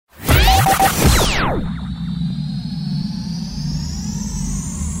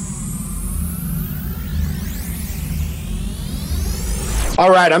All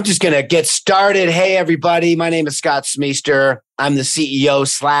right, I'm just going to get started. Hey, everybody. My name is Scott Smeester. I'm the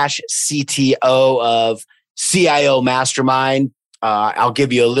CEO/CTO of CIO Mastermind. I'll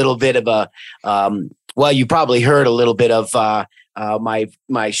give you a little bit of you probably heard a little bit of my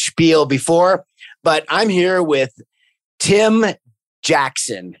spiel before, but I'm here with Tim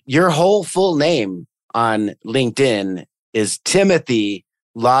Jackson. Your whole full name on LinkedIn is Timothy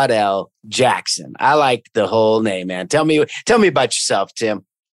Laudell Jackson. I like the whole name, man. Tell me about yourself, Tim.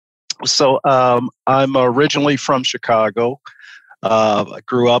 So I'm originally from Chicago. I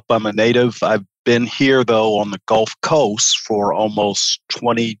grew up. I'm a native. I've been here, though, on the Gulf Coast for almost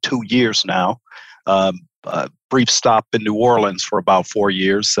 22 years now. A brief stop in New Orleans for about 4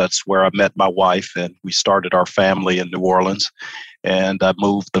 years. That's where I met my wife, and we started our family in New Orleans. And I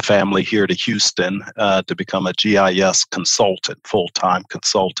moved the family here to Houston to become a GIS consultant, full-time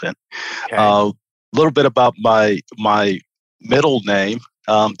consultant. Okay. A little bit about my middle name.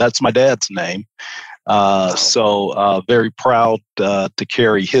 That's my dad's name. So very proud to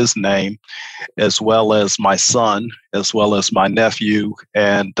carry his name, as well as my son, as well as my nephew,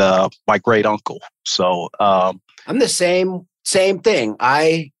 and my great uncle. So I'm the same thing.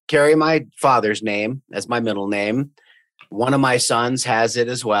 I carry my father's name as my middle name. One of my sons has it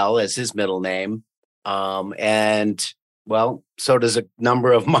as well as his middle name. And well, so does a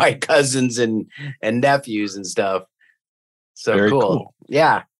number of my cousins and nephews and stuff. So very cool.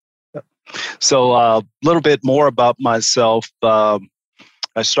 Yeah. So a little bit more about myself. I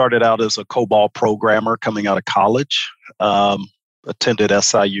started out as a COBOL programmer coming out of college, attended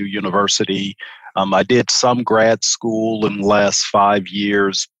SIU University. I did some grad school in the last 5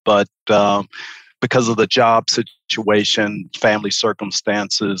 years, but because of the job situation, family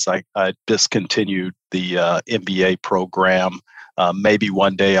circumstances, I discontinued the MBA program. Maybe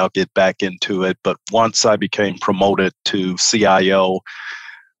one day I'll get back into it. But once I became promoted to CIO,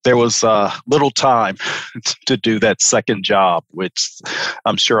 there was little time to do that second job, which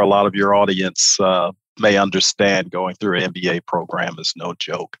I'm sure a lot of your audience may understand. Going through an MBA program is no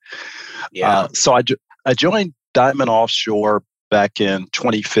joke. Yeah. So I joined Diamond Offshore back in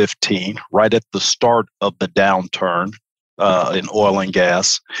 2015, right at the start of the downturn in oil and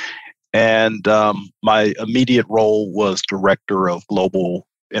gas. And my immediate role was director of global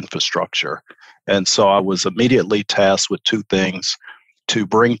infrastructure. And so I was immediately tasked with two things: to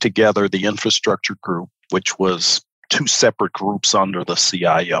bring together the infrastructure group, which was two separate groups under the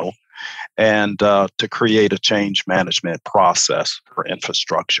CIO, and to create a change management process for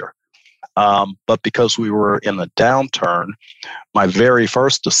infrastructure. But because we were in a downturn, my very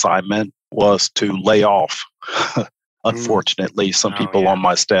first assignment was to lay off. Unfortunately, some people on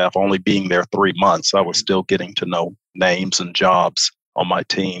my staff, only being there 3 months, I was still getting to know names and jobs on my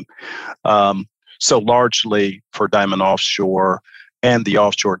team. So largely for Diamond Offshore and the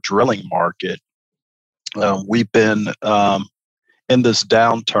offshore drilling market, we've been in this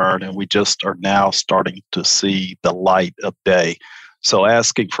downturn, and we just are now starting to see the light of day. So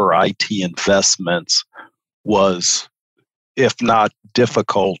asking for IT investments was, if not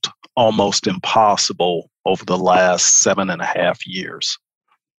difficult, almost impossible over the last 7.5 years.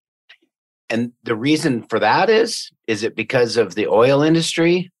 And the reason for that is it because of the oil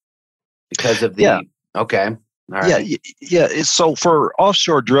industry? Because of the... Yeah. Okay. All right. Yeah. So for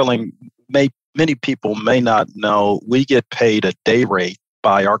offshore drilling, many people may not know, we get paid a day rate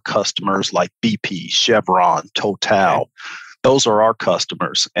by our customers like BP, Chevron, Total. Okay. Those are our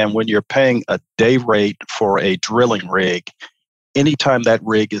customers. And when you're paying a day rate for a drilling rig, anytime that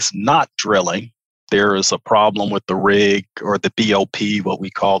rig is not drilling, there is a problem with the rig or the BOP, what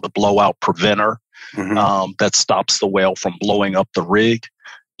we call the blowout preventer, that stops the well from blowing up the rig.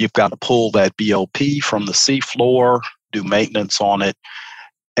 You've got to pull that BOP from the seafloor, do maintenance on it.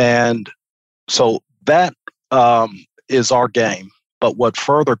 And so that is our game. But what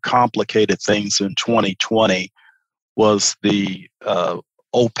further complicated things in 2020 was the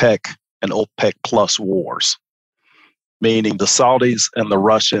OPEC and OPEC plus wars, meaning the Saudis and the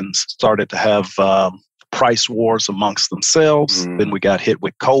Russians started to have price wars amongst themselves. Then we got hit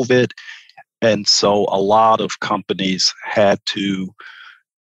with COVID. And so a lot of companies had to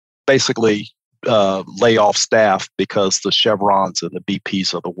basically lay off staff because the Chevrons and the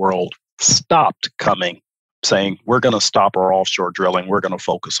BPs of the world stopped coming, saying, we're going to stop our offshore drilling. We're going to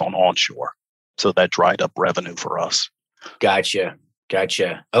focus on onshore. So that dried up revenue for us. Gotcha.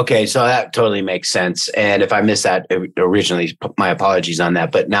 Okay, so that totally makes sense. And if I missed that originally, my apologies on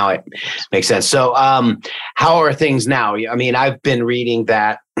that, but now it makes sense. So how are things now? I mean, I've been reading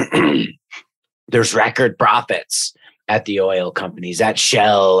that there's record profits at the oil companies, at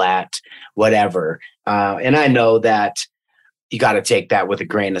Shell, at whatever. And I know that you got to take that with a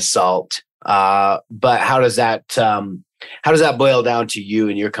grain of salt. But how does that boil down to you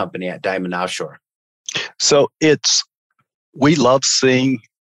and your company at Diamond Offshore? So we love seeing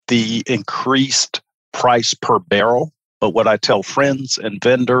the increased price per barrel. But what I tell friends and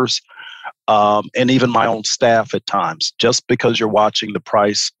vendors, and even my own staff at times, just because you're watching the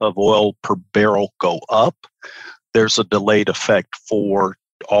price of oil per barrel go up, there's a delayed effect for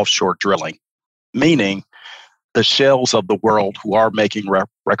offshore drilling, meaning the shells of the world who are making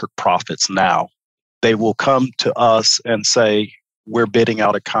record profits now, they will come to us and say, we're bidding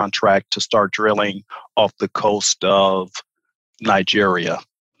out a contract to start drilling off the coast of Nigeria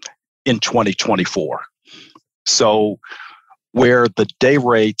in 2024. So where the day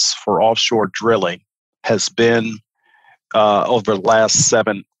rates for offshore drilling has been over the last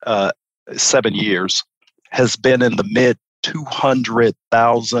 7 years has been in the mid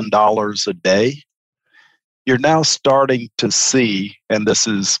 $200,000 a day. You're now starting to see, and this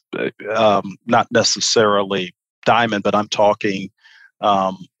is not necessarily Diamond, but I'm talking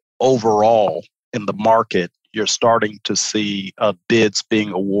overall in the market, you're starting to see bids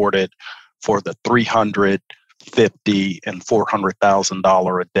being awarded for the $350,000 and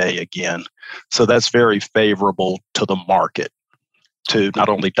 $400,000 a day again. So that's very favorable to the market, to not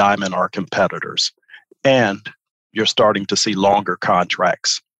only Diamond, our competitors. And you're starting to see longer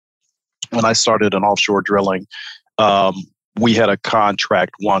contracts. When I started in offshore drilling, we had a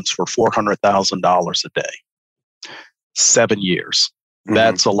contract once for $400,000 a day, 7 years. Mm-hmm.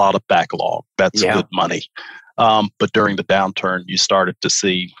 That's a lot of backlog. That's good money. But during the downturn, you started to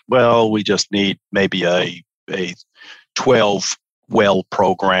see, well, we just need maybe a 12 well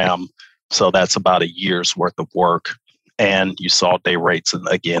program. So that's about a year's worth of work. And you saw day rates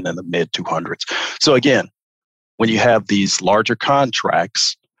again in the mid 200s. So again, when you have these larger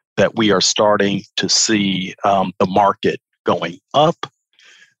contracts that we are starting to see the market going up,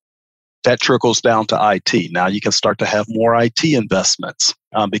 that trickles down to IT. Now you can start to have more IT investments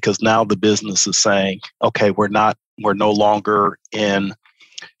because now the business is saying, okay, we're no longer in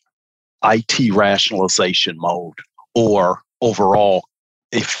IT rationalization mode or overall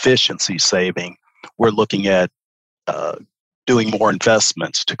efficiency saving. We're looking at doing more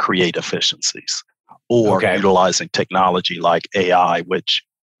investments to create efficiencies or utilizing technology like AI, which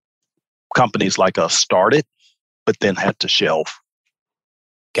companies like us started, but then had to shelve.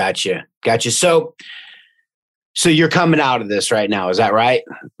 Gotcha. So you're coming out of this right now, is that right?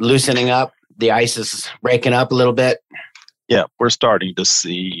 Loosening up, the ice is breaking up a little bit. Yeah, we're starting to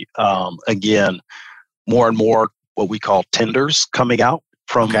see, again, more and more what we call tenders coming out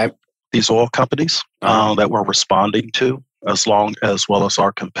from these oil companies that we're responding to, as well as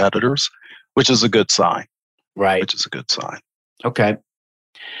our competitors, which is a good sign. Right. Which is a good sign. Okay.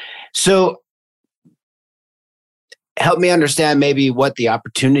 So help me understand maybe what the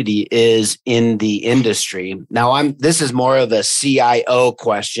opportunity is in the industry. Now, this is more of a CIO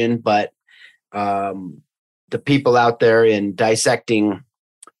question, but the people out there in dissecting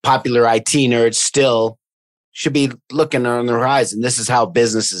popular IT nerds still should be looking on the horizon. This is how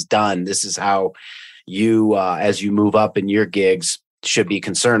business is done. This is how you, as you move up in your gigs, should be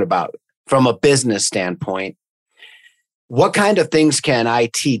concerned about from a business standpoint. What kind of things can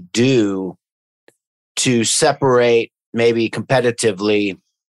IT do to separate maybe competitively?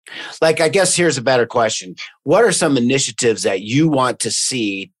 Like, I guess here's a better question. What are some initiatives that you want to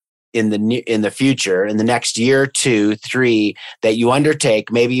see in the future, in the next year, 2, 3, that you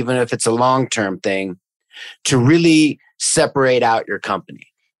undertake, maybe even if it's a long-term thing, to really separate out your company?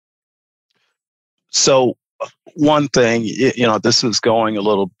 So one thing, this is going a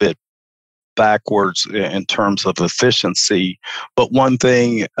little bit backwards in terms of efficiency, but one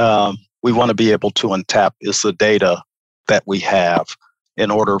thing we want to be able to untap is the data that we have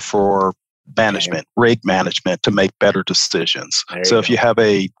in order for management, rig management, to make better decisions. So if you have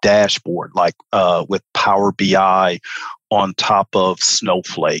a dashboard like with Power BI on top of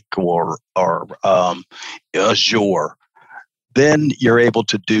Snowflake or Azure, then you're able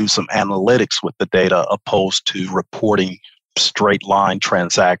to do some analytics with the data opposed to reporting straight line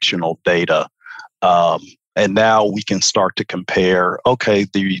transactional data. And now we can start to compare, okay,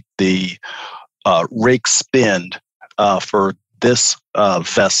 the rig spend for this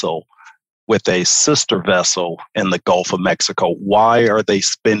vessel with a sister vessel in the Gulf of Mexico. Why are they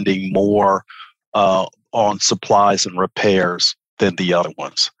spending more on supplies and repairs than the other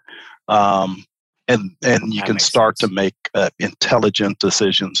ones? And you can start to make intelligent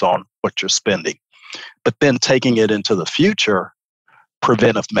decisions on what you're spending. But then taking it into the future,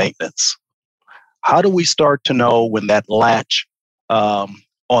 preventive maintenance. How do we start to know when that latch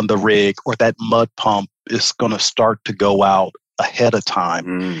on the rig or that mud pump is going to start to go out ahead of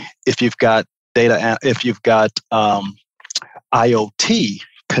time. If you've got if you've got IoT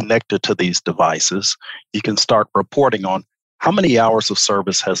connected to these devices, you can start reporting on how many hours of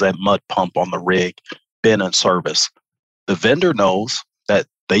service has that mud pump on the rig been in service. The vendor knows that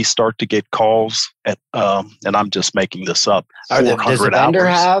they start to get calls at, and I'm just making this up, 400 Does the vendor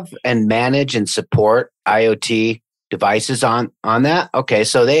hours. have and manage and support IoT devices on that? Okay,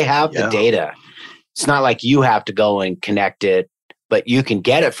 so they have the data. It's not like you have to go and connect it, but you can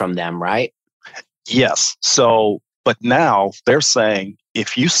get it from them, right? Yes. So, but now they're saying,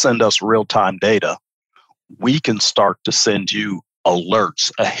 if you send us real-time data, we can start to send you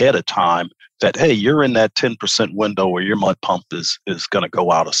alerts ahead of time that, hey, you're in that 10% window where your mud pump is going to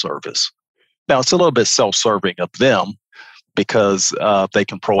go out of service. Now, it's a little bit self-serving of them because they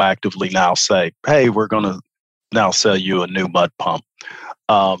can proactively now say, hey, we're going to now sell you a new mud pump.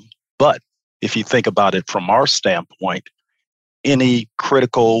 But if you think about it from our standpoint, any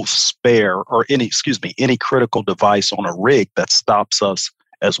critical spare or any critical device on a rig that stops us,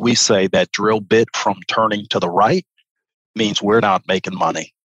 as we say, that drill bit from turning to the right means we're not making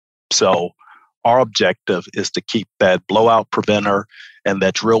money. So our objective is to keep that blowout preventer and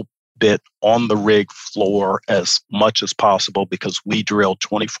that drill bit on the rig floor as much as possible, because we drill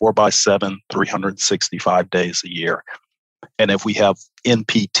 24/7, 365 days a year. And if we have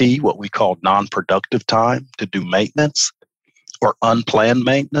NPT, what we call non-productive time, to do maintenance or unplanned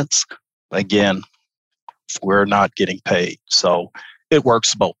maintenance, again, we're not getting paid. So it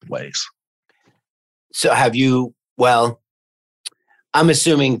works both ways. So I'm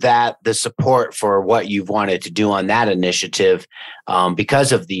assuming that the support for what you've wanted to do on that initiative,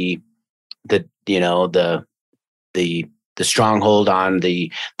 because of the stronghold on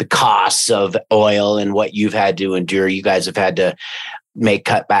the costs of oil and what you've had to endure, you guys have had to make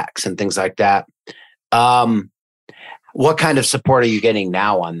cutbacks and things like that. What kind of support are you getting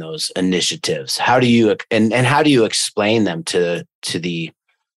now on those initiatives? How do you how do you explain them to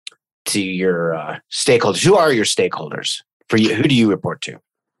your stakeholders? Who are your stakeholders for you? Who do you report to?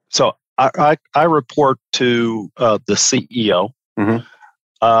 So I report to the CEO,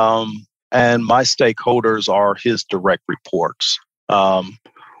 and my stakeholders are his direct reports.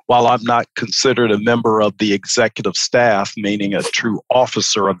 While I'm not considered a member of the executive staff, meaning a true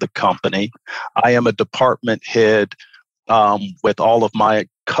officer of the company, I am a department head with all of my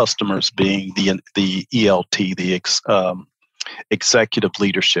customers being the ELT, the executive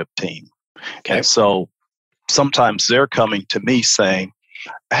leadership team. Okay. And so sometimes they're coming to me saying,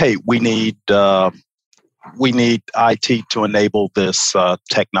 hey, we need IT to enable this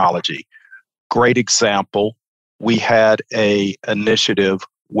technology. Great example. We had a initiative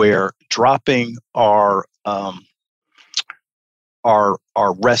where dropping our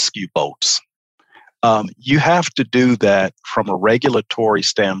rescue boats. You have to do that from a regulatory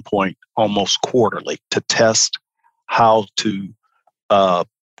standpoint almost quarterly to test how to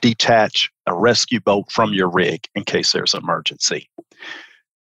detach a rescue boat from your rig in case there's an emergency.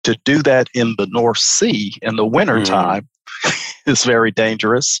 To do that in the North Sea in the wintertime is very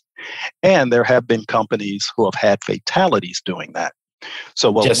dangerous. And there have been companies who have had fatalities doing that.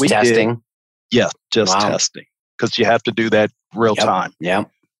 So what just we testing? Testing, because you have to do that real time. Yeah.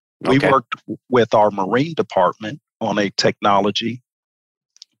 We worked with our Marine department on a technology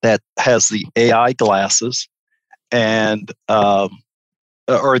that has the AI glasses and almost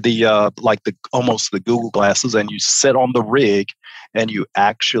the Google glasses, and you sit on the rig and you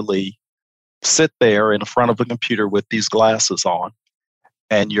actually sit there in front of a computer with these glasses on,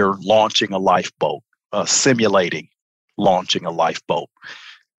 and you're launching a lifeboat, simulating launching a lifeboat.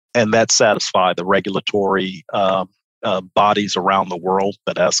 And that satisfies the regulatory bodies around the world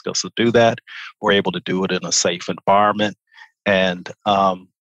that ask us to do that. We're able to do it in a safe environment. And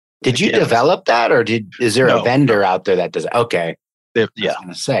did you develop that, or is there a vendor out there that does it? Okay. Yeah. I was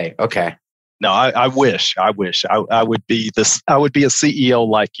gonna say, okay. No, I wish I would be I would be a CEO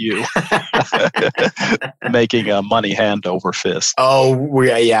like you, making a money hand over fist. Oh,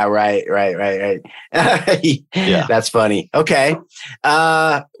 yeah, right. Yeah, that's funny. Okay,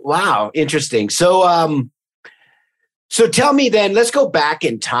 wow, interesting. So, so tell me then. Let's go back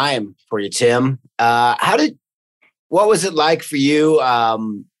in time for you, Tim. What was it like for you?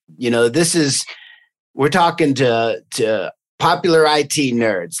 We're talking to popular IT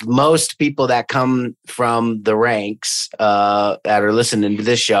nerds. Most people that come from the ranks that are listening to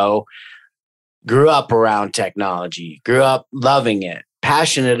this show grew up around technology, grew up loving it,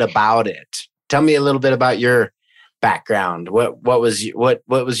 passionate about it. Tell me a little bit about your background. What was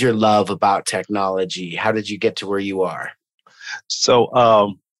your love about technology? How did you get to where you are? So,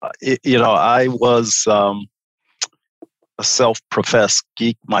 I was a self-professed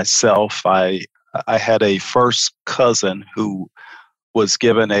geek myself. I had a first cousin who was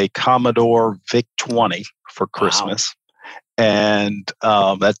given a Commodore VIC-20 for Christmas. Wow. And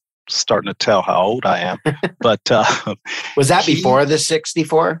that's starting to tell how old I am. But was that before the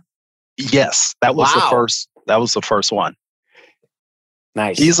 64? Yes, that was the first. That was the first one.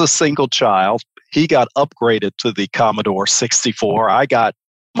 Nice. He's a single child. He got upgraded to the Commodore 64. I got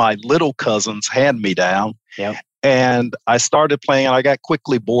my little cousin's hand-me-down. Yep. And I started playing, and I got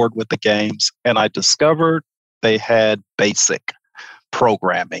quickly bored with the games, and I discovered they had basic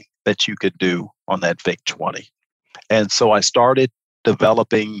programming that you could do on that VIC-20. And so I started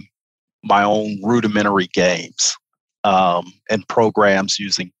developing my own rudimentary games and programs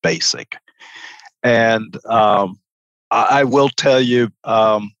using BASIC. And I will tell you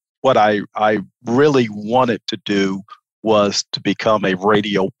what I really wanted to do was to become a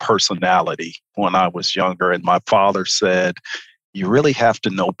radio personality when I was younger. And my father said, you really have to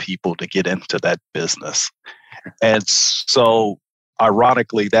know people to get into that business. And so,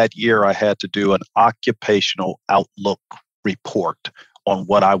 ironically, that year I had to do an occupational outlook report on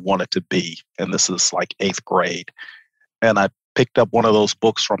what I wanted to be. And this is like 8th grade. And I picked up one of those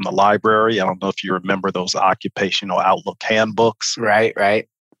books from the library. I don't know if you remember those occupational outlook handbooks. Right.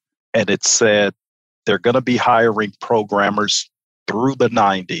 And it said, they're going to be hiring programmers through the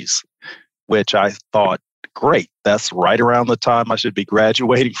 90s, which I thought, great, that's right around the time I should be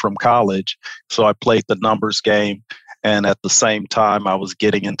graduating from college. So I played the numbers game. And at the same time, I was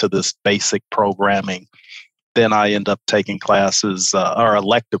getting into this basic programming. Then I ended up taking classes or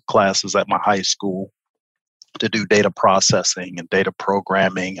elective classes at my high school to do data processing and data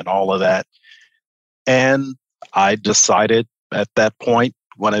programming and all of that. And I decided at that point,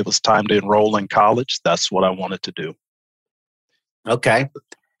 when it was time to enroll in college, that's what I wanted to do. Okay.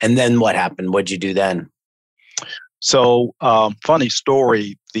 And then what happened? What'd you do then? So, funny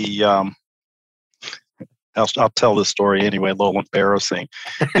story. I'll tell this story anyway, a little embarrassing.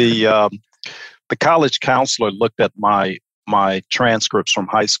 The college counselor looked at my transcripts from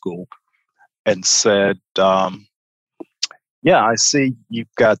high school and said, yeah, I see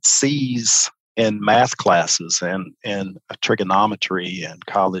you've got C's in math classes and in trigonometry and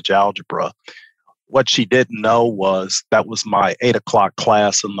college algebra. What she didn't know was that was my 8 o'clock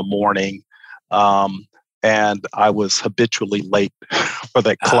class in the morning. And I was habitually late for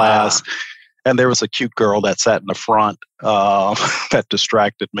that class. And there was a cute girl that sat in the front that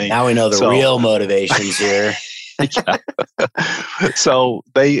distracted me. Now we know the real motivations here. So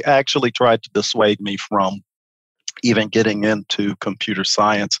they actually tried to dissuade me from even getting into computer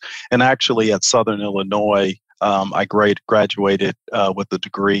science. And actually at Southern Illinois, I graduated with a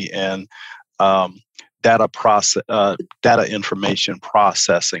degree in data information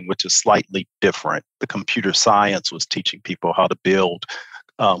processing, which is slightly different. The computer science was teaching people how to build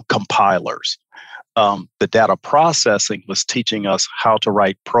compilers. The data processing was teaching us how to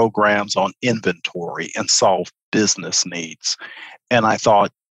write programs on inventory and solve business needs. And I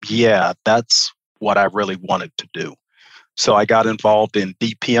thought, yeah, that's what I really wanted to do. So I got involved in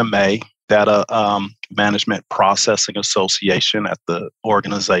DPMA, Data Management Processing Association at the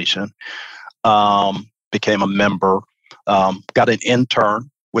organization, became a member, got an intern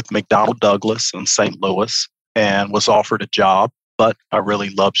with McDonnell Douglas in St. Louis and was offered a job, but I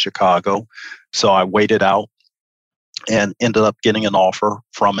really loved Chicago. So I waited out and ended up getting an offer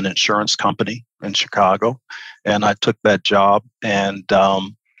from an insurance company in Chicago. And I took that job and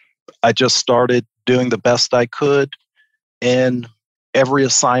I just started doing the best I could in every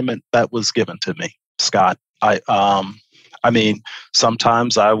assignment that was given to me, Scott. I mean,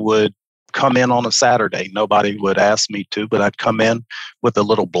 sometimes I would come in on a Saturday. Nobody would ask me to, but I'd come in with a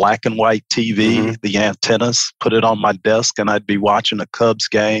little black and white TV, the antennas, put it on my desk, and I'd be watching a Cubs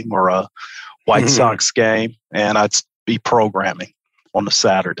game or a White Sox game, and I'd be programming on a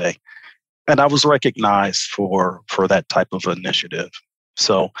Saturday. And I was recognized for that type of initiative.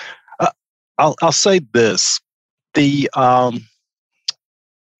 So I'll say this. I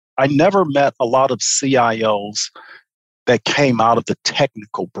never met a lot of CIOs that came out of the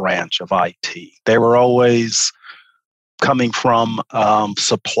technical branch of IT. They were always coming from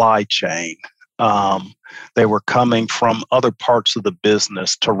supply chain. They were coming from other parts of the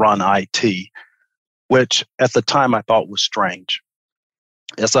business to run IT, which at the time I thought was strange.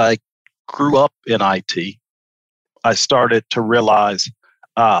 As I grew up in IT, I started to realize,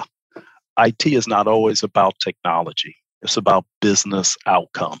 IT is not always about technology. It's about business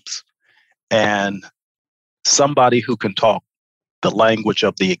outcomes. And somebody who can talk the language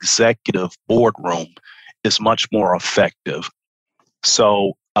of the executive boardroom is much more effective.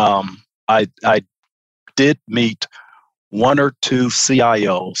 So I did meet one or two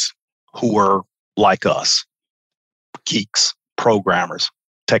CIOs who were like us, geeks, programmers,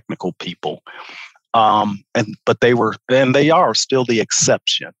 technical people. But they are still the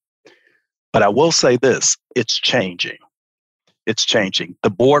exception. But I will say this, it's changing. It's changing. The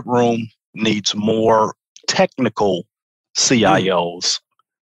boardroom needs more technical CIOs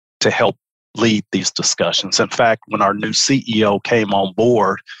to help lead these discussions. In fact, when our new CEO came on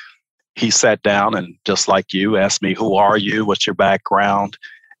board, he sat down and, just like you, asked me, who are you? What's your background?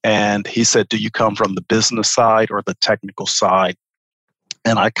 And he said, do you come from the business side or the technical side?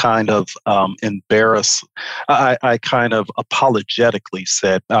 And I kind of I kind of apologetically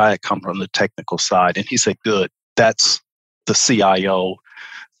said, I come from the technical side. And he said, good, that's the CIO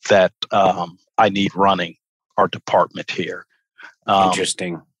that I need running our department here.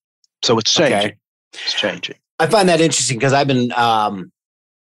 Interesting. So it's changing. Okay. It's changing. I find that interesting because I've been,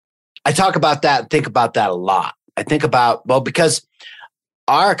 I talk about that, think about that a lot. I think about, because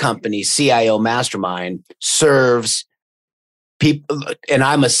our company, CIO Mastermind, serves people, and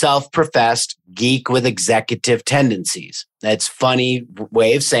I'm a self-professed geek with executive tendencies. That's a funny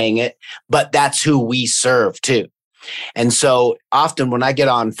way of saying it, but that's who we serve too. And so often when I get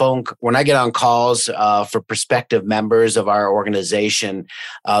on calls for prospective members of our organization,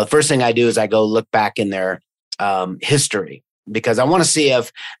 the first thing I do is I go look back in their history, because I want to see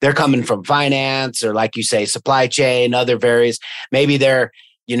if they're coming from finance or, like you say, supply chain, other various, maybe they're,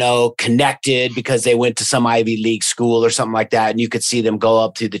 connected because they went to some Ivy League school or something like that. And you could see them go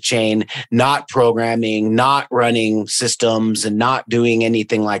up through the chain, not programming, not running systems, and not doing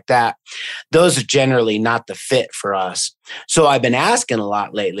anything like that. Those are generally not the fit for us. So I've been asking a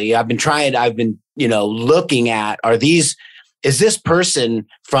lot lately. I've been looking at, is this person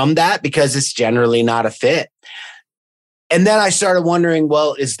from that? Because it's generally not a fit. And then I started wondering,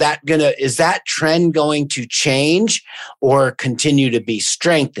 well, is that trend going to change or continue to be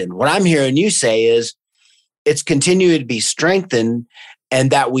strengthened? What I'm hearing you say is it's continuing to be strengthened, and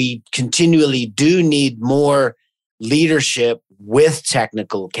that we continually do need more leadership with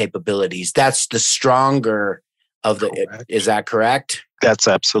technical capabilities. That's the stronger of the, correct. Is that correct? That's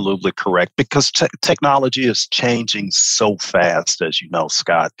absolutely correct, because technology is changing so fast, as you know,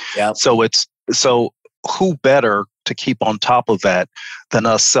 Scott. Yep. So who better to keep on top of that than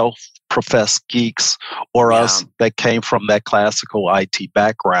us self-professed geeks or us that came from that classical IT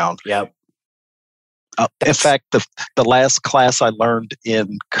background. Yep. In fact, the last class I learned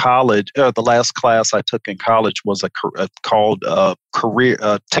in college, or the last class I took in college, was called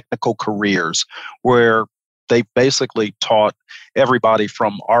Technical Careers, where they basically taught everybody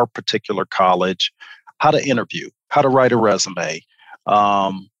from our particular college how to interview, how to write a resume,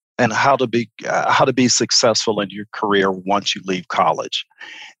 and how to be successful in your career once you leave college.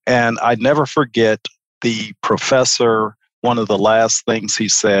 And I never forget the professor, one of the last things he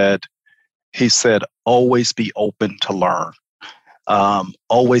said, always be open to learn.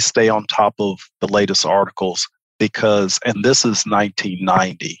 Always stay on top of the latest articles, because, and this is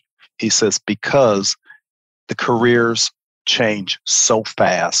 1990, he says, because the careers change so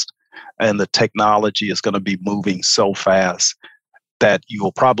fast and the technology is going to be moving so fast that you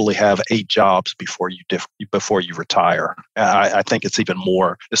will probably have 8 jobs before you retire. I think it's even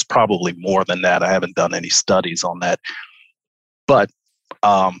more. It's probably more than that. I haven't done any studies on that, but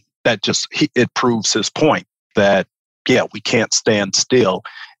it proves his point that we can't stand still.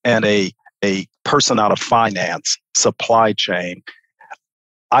 And a person out of finance, supply chain,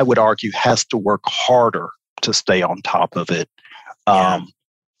 I would argue, has to work harder to stay on top of it. Than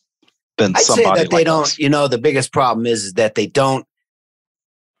I'd somebody say that they like don't. us. The biggest problem is that they don't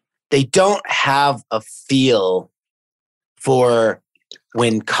have a feel for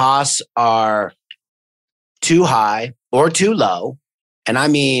when costs are too high or too low. And I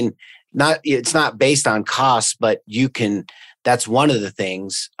mean, it's not based on costs, but that's one of the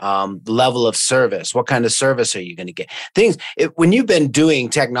things, the level of service. What kind of service are you going to get? When you've been doing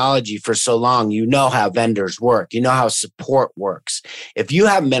technology for so long, you know how vendors work. You know how support works. If you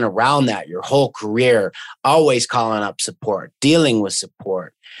haven't been around that your whole career, always calling up support, dealing with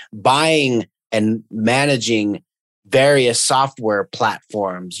support, buying and managing various software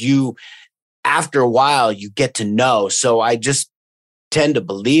platforms, after a while, you get to know. So I just tend to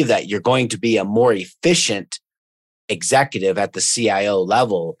believe that you're going to be a more efficient executive at the CIO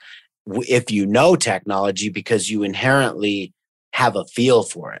level if you know technology, because you inherently have a feel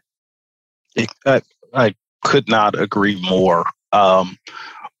for it. I could not agree more.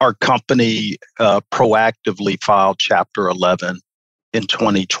 Our company proactively filed Chapter 11 in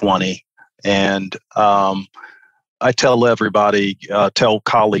 2020, and I tell everybody, tell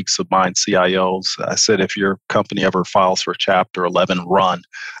colleagues of mine, CIOs, I said, if your company ever files for Chapter 11, run,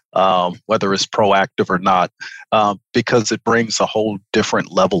 whether it's proactive or not, because it brings a whole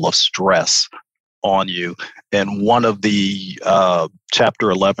different level of stress on you. And one of the Chapter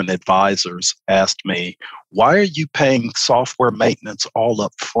 11 advisors asked me, why are you paying software maintenance all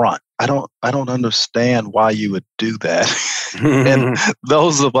up front? I don't understand why you would do that. And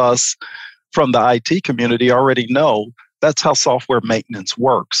those of us from the IT community already know that's how software maintenance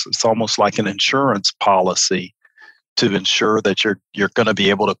works. It's almost like an insurance policy to ensure that you're going to be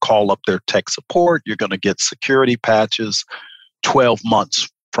able to call up their tech support. You're going to get security patches 12 months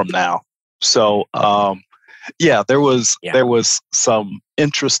from now. So, there was some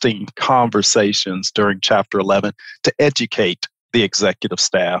interesting conversations during Chapter 11 to educate the executive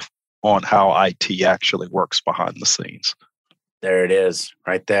staff on how IT actually works behind the scenes. There it is,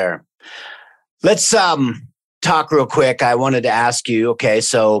 right there. Let's talk real quick. I wanted to ask you, okay,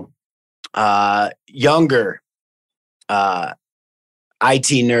 so younger IT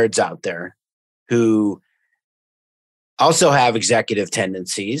nerds out there who also have executive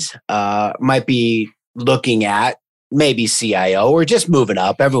tendencies might be looking at maybe CIO or just moving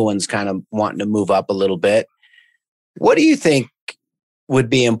up. Everyone's kind of wanting to move up a little bit. What do you think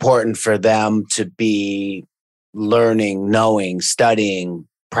would be important for them to be learning, knowing, studying,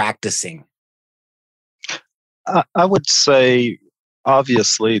 practicing? I would say,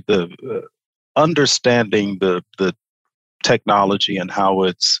 obviously, the understanding the technology and how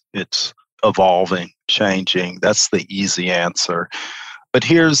it's evolving, changing. That's the easy answer. But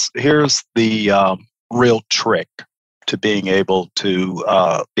here's the real trick to being able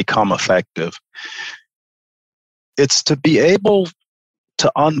to become effective. It's to be able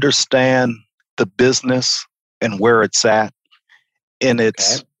to understand the business and where it's at in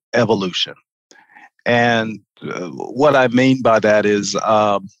its evolution. And what I mean by that is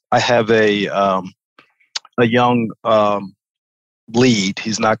I have a young lead.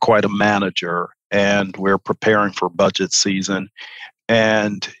 He's not quite a manager, and we're preparing for budget season.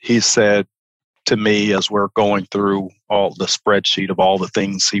 And he said to me, as we're going through all the spreadsheet of all the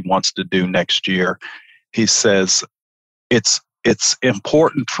things he wants to do next year, he says, it's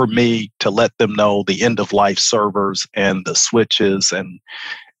important for me to let them know the end of life servers and the switches and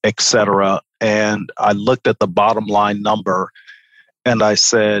et cetera. And I looked at the bottom line number and I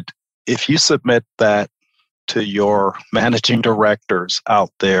said, if you submit that to your managing directors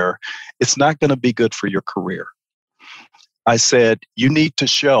out there, it's not going to be good for your career. I said, you need to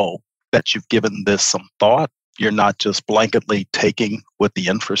show that you've given this some thought. You're not just blanketly taking what the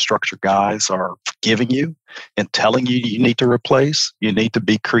infrastructure guys are giving you and telling you you need to replace. You need to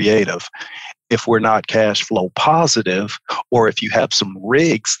be creative. If we're not cash flow positive, or if you have some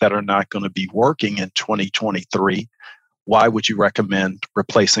rigs that are not going to be working in 2023, why would you recommend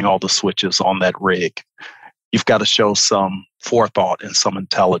replacing all the switches on that rig? You've got to show some forethought and some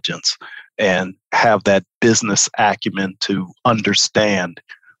intelligence and have that business acumen to understand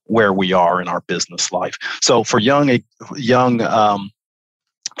where we are in our business life. So for young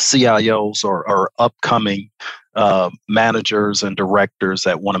CIOs or upcoming managers and directors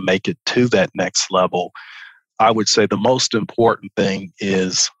that want to make it to that next level, I would say the most important thing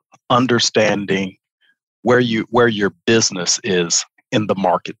is understanding where your business is in the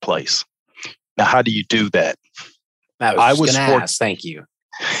marketplace. Now, how do you do that? I was going to ask. Thank you.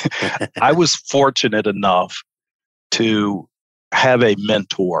 I was fortunate enough to have a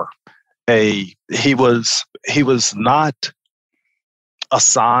mentor. He was not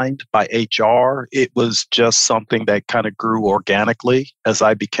assigned by HR. It was just something that kind of grew organically as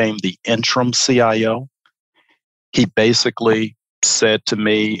I became the interim CIO. He basically said to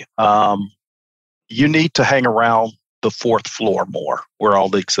me, you need to hang around the fourth floor more where all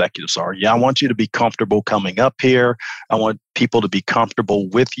the executives are. Yeah, I want you to be comfortable coming up here. I want people to be comfortable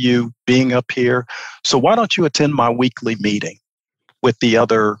with you being up here. So why don't you attend my weekly meeting with the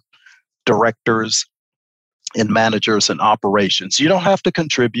other directors and managers and operations? You don't have to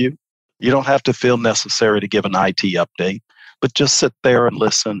contribute. You don't have to feel necessary to give an IT update, but just sit there and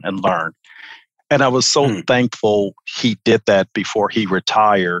listen and learn. And I was so thankful he did that before he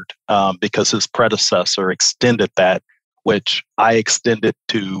retired, because his predecessor extended that, which I extended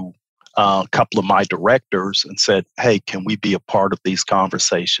to a couple of my directors and said, hey, can we be a part of these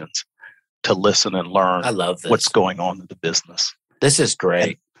conversations to listen and learn what's going on in the business? This is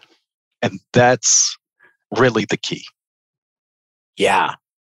great. And that's really the key. Yeah.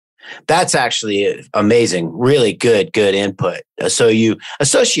 That's actually amazing. Really good input. So you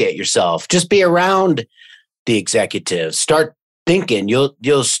associate yourself, just be around the executives, start thinking.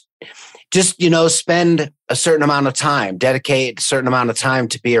 just, spend a certain amount of time, dedicate a certain amount of time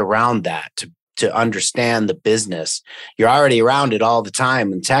to be around that, to understand the business. You're already around it all the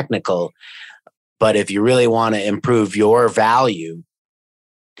time and technical, but if you really want to improve your value,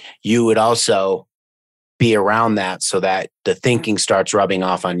 you would also be around that so that the thinking starts rubbing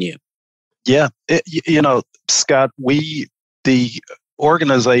off on you. Yeah. Scott, the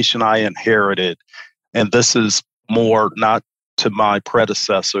organization I inherited, and this is more not to my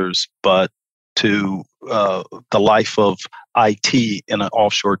predecessors, but to the life of IT in an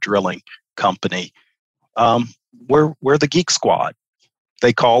offshore drilling company. We're the Geek Squad.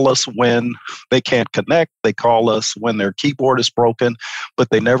 They call us when they can't connect. They call us when their keyboard is broken,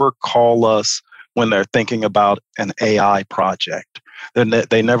 but they never call us when they're thinking about an AI project.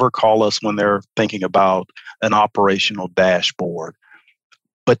 They never call us when they're thinking about an operational dashboard.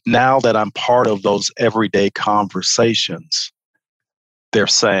 But now that I'm part of those everyday conversations, they're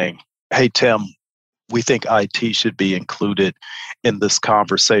saying, hey, Tim, we think IT should be included in this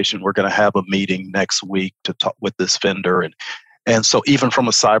conversation. We're going to have a meeting next week to talk with this vendor. And so even from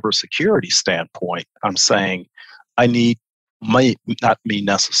a cybersecurity standpoint, I'm saying I need, not me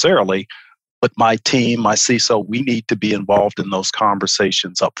necessarily, but my team, my CISO, we need to be involved in those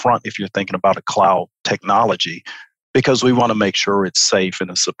conversations up front if you're thinking about a cloud technology, because we want to make sure it's safe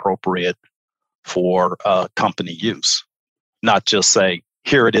and it's appropriate for company use. Not just say,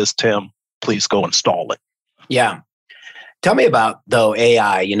 here it is, Tim, please go install it. Yeah. Tell me about, though,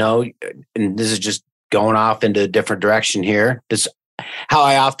 AI, and this is just going off into a different direction here. This how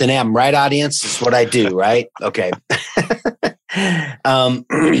I often am, right, audience? This is what I do, right? Okay.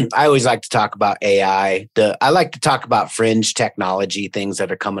 I always like to talk about AI. I like to talk about fringe technology, things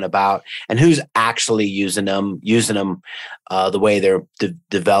that are coming about, and who's actually using them the way they're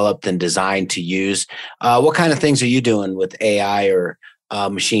developed and designed to use. What kind of things are you doing with AI or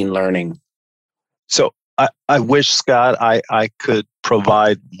machine learning? So I wish, Scott, I could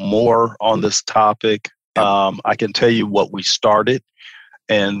provide more on this topic. I can tell you what we started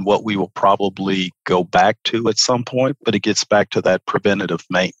and what we will probably go back to at some point, but it gets back to that preventative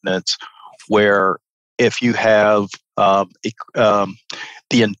maintenance, where if you have what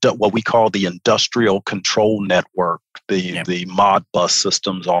we call the industrial control network, the Modbus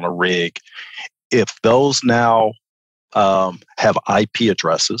systems on a rig, if those now have IP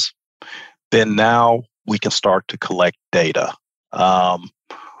addresses, then now we can start to collect data.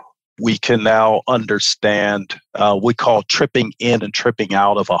 We can now understand, we call tripping in and tripping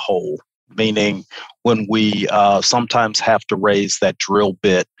out of a hole, meaning when we sometimes have to raise that drill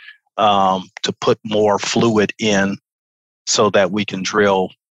bit to put more fluid in so that we can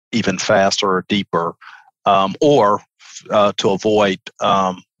drill even faster or deeper, or to avoid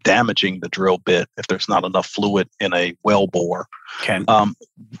damaging the drill bit if there's not enough fluid in a well bore. Okay.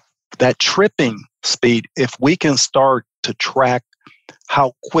 That tripping speed, if we can start to track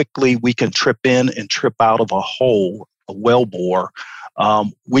how quickly we can trip in and trip out of a hole, a well bore,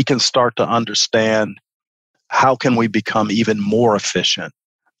 we can start to understand how can we become even more efficient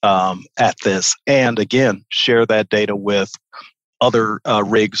at this. And again, share that data with other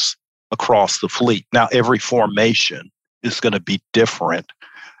rigs across the fleet. Now, every formation is going to be different.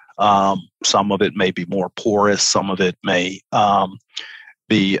 Some of it may be more porous. Some of it may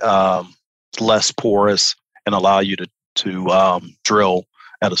be less porous and allow you to drill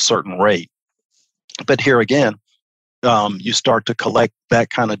at a certain rate. But here again, you start to collect that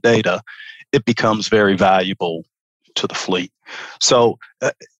kind of data, it becomes very valuable to the fleet. So,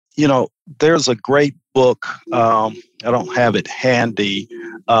 there's a great book, I don't have it handy,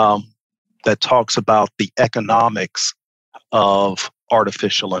 that talks about the economics of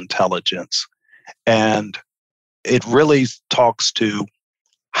artificial intelligence. And it really talks to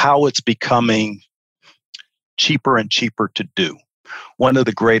how it's becoming cheaper and cheaper to do. One of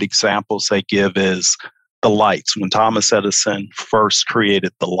the great examples they give is the lights. When Thomas Edison first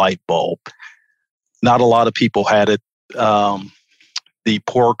created the light bulb, not a lot of people had it. The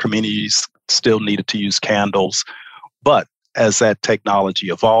poorer communities still needed to use candles. But as that technology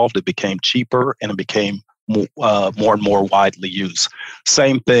evolved, it became cheaper and it became more and more widely used.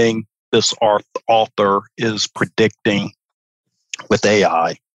 Same thing this author is predicting with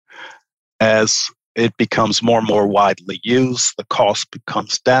AI. As it becomes more and more widely used, the cost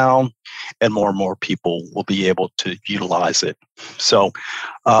comes down, and more people will be able to utilize it. So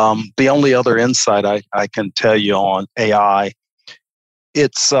the only other insight I can tell you on AI,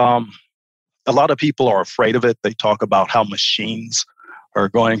 it's a lot of people are afraid of it. They talk about how machines are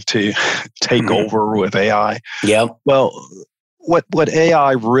going to take over with AI. Yeah. Well, what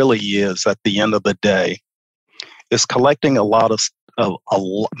AI really is at the end of the day is collecting a lot of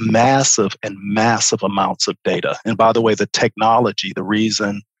massive and massive amounts of data. And by the way, the technology, the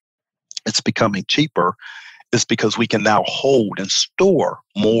reason it's becoming cheaper is because we can now hold and store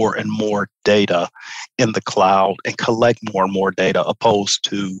more and more data in the cloud and collect more and more data, opposed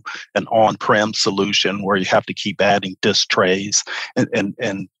to an on-prem solution where you have to keep adding disk trays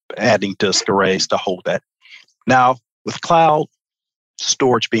and adding disk arrays to hold that. Now, with cloud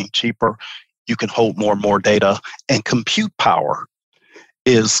storage being cheaper, you can hold more and more data, and compute power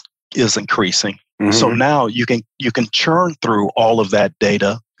is increasing. Mm-hmm. So now you can churn through all of that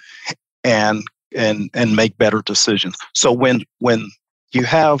data and make better decisions. So when you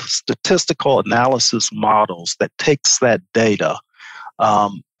have statistical analysis models that takes that data,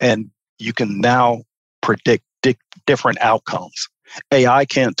 and you can now predict different outcomes. AI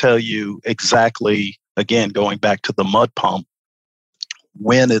can't tell you exactly, again, going back to the mud pump,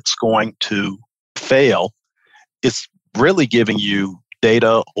 when it's going to fail. It's really giving you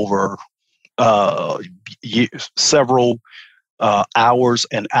data over several hours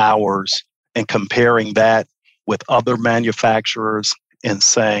and hours, and comparing that with other manufacturers and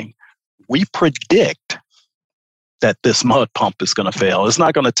saying, we predict that this mud pump is going to fail. It's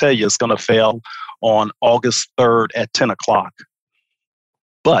not going to tell you it's going to fail on August 3rd at 10 o'clock.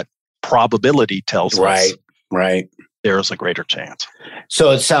 But probability tells us there's a greater chance.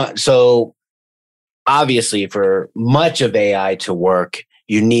 So obviously, for much of AI to work,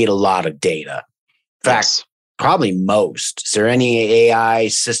 you need a lot of data. In fact, probably most. Is there any AI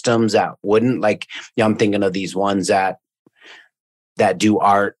systems that wouldn't? Like, I'm thinking of these ones that do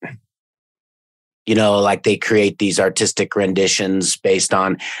art. Like they create these artistic renditions based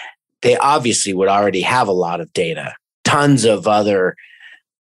on. They obviously would already have a lot of data, tons of other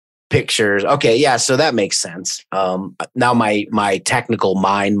pictures. Okay, yeah, so that makes sense. Now my technical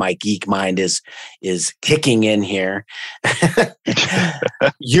mind, my geek mind is kicking in here.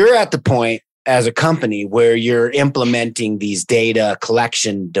 You're at the point as a company where you're implementing these data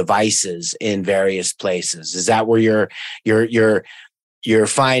collection devices in various places. Is that where you're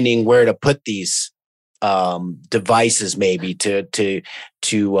finding where to put these devices, maybe to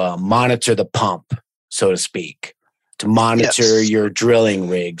monitor the pump, so to speak? To monitor your drilling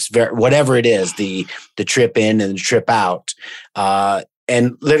rigs, whatever it is, the trip in and the trip out.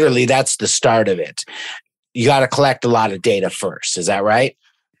 And literally that's the start of it. You got to collect a lot of data first. Is that right?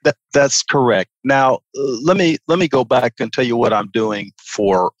 That's correct. Now, let me go back and tell you what I'm doing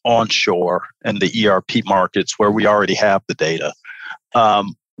for onshore and the ERP markets where we already have the data.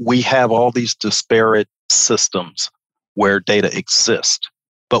 We have all these disparate systems where data exists,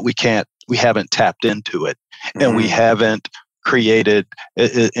 but we haven't tapped into it. And we haven't created,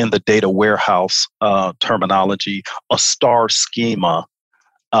 in the data warehouse terminology, a star schema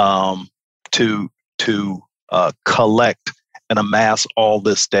to collect and amass all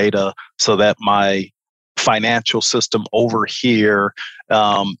this data so that my financial system over here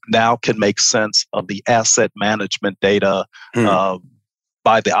now can make sense of the asset management data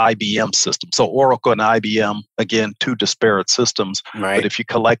by the IBM system. So Oracle and IBM, again, two disparate systems. Right. But if you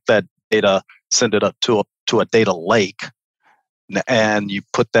collect that data, send it up to a data lake, and you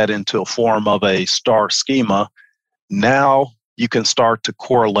put that into a form of a star schema, now you can start to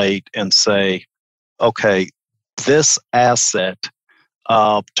correlate and say, okay, this asset,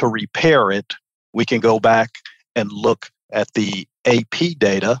 to repair it, we can go back and look at the AP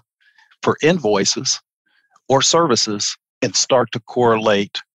data for invoices or services and start to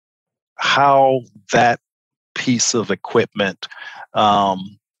correlate how that piece of equipment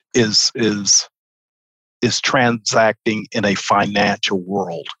is transacting in a financial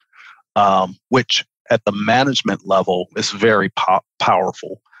world, which at the management level is very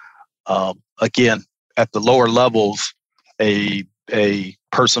powerful. Again, at the lower levels, a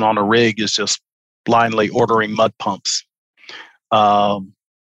person on a rig is just blindly ordering mud pumps.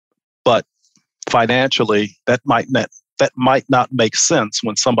 But financially, that might not make sense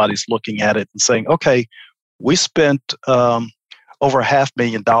when somebody's looking at it and saying, okay, we spent over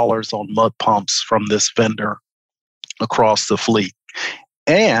 $500,000 on mud pumps from this vendor across the fleet.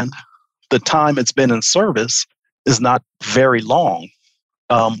 And the time it's been in service is not very long.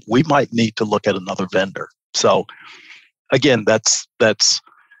 We might need to look at another vendor. So again, that's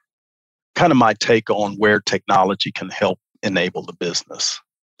kind of my take on where technology can help enable the business.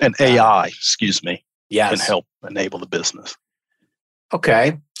 And AI, can help enable the business.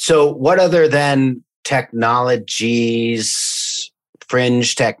 Okay. So what other than technologies,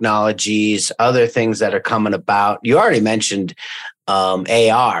 fringe technologies, other things that are coming about? You already mentioned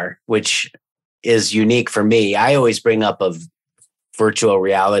AR, which is unique for me. I always bring up of virtual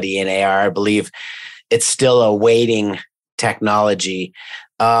reality and AR. I believe it's still a waiting technology.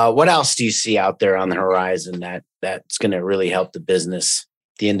 What else do you see out there on the horizon that's going to really help the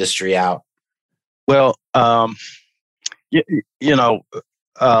industry out? Well, that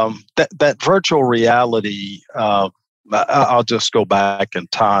virtual reality, I'll just go back in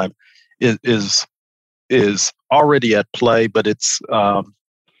time, is already at play, but it's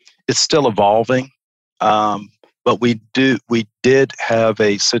still evolving. But we did have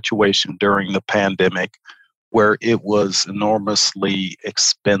a situation during the pandemic where it was enormously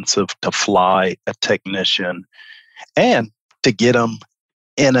expensive to fly a technician and to get them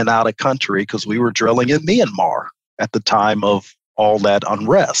in and out of country, because we were drilling in Myanmar at the time of all that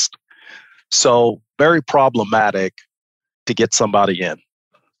unrest. So very problematic to get somebody in.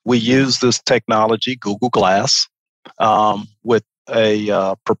 We use this technology, Google Glass, with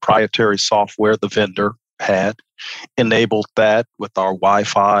a proprietary software the vendor had, enabled that with our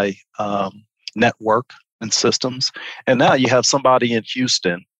Wi-Fi network and systems. And now you have somebody in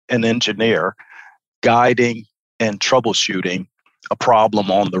Houston, an engineer, guiding and troubleshooting a problem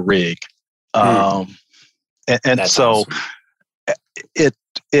on the rig. And so awesome.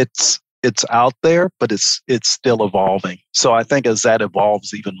 It's out there, but it's still evolving. So I think as that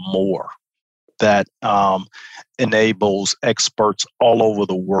evolves even more, that enables experts all over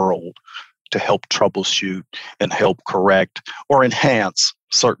the world to help troubleshoot and help correct or enhance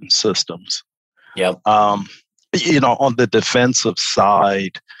certain systems. Yep. On the defensive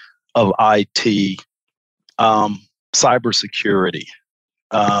side of IT, cybersecurity,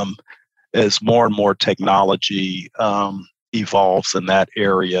 as more and more technology evolves in that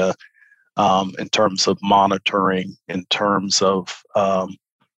area, in terms of monitoring, in terms of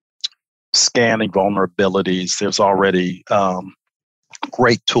scanning vulnerabilities. There's already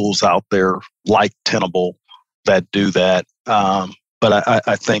great tools out there like Tenable that do that. But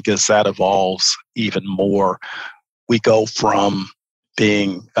I think as that evolves even more, we go from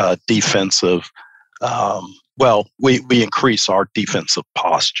being defensive. We increase our defensive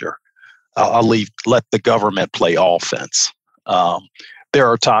posture. I'll let the government play offense. There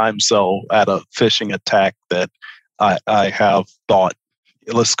are times, though, at a phishing attack that I have thought,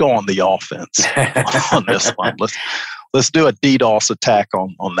 let's go on the offense on this one. Let's do a DDoS attack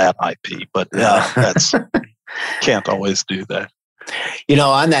on that IP. But that's can't always do that.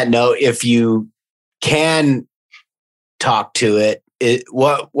 On that note, if you can talk to it,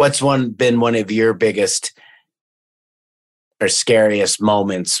 what's been one of your biggest or scariest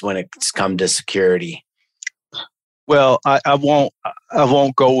moments when it's come to security? Well, I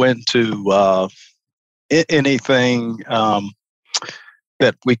won't go into anything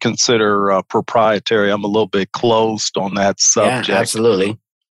that we consider proprietary. I'm a little bit closed on that subject. Yeah, absolutely.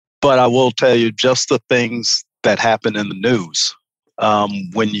 But I will tell you just the things that happen in the news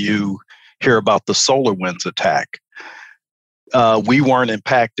when you hear about the SolarWinds attack. We weren't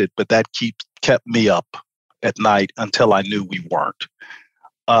impacted, but that kept me up at night until I knew we weren't.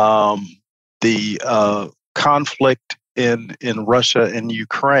 The conflict in Russia and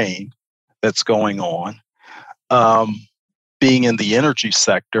Ukraine that's going on, being in the energy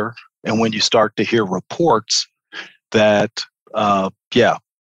sector, and when you start to hear reports that,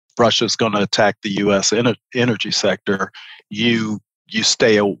 Russia's going to attack the U.S. energy sector, you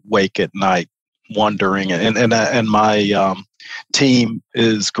stay awake at night wondering. And my team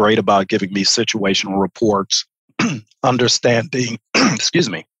is great about giving me situational reports, understanding,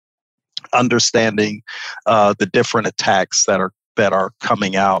 understanding the different attacks that are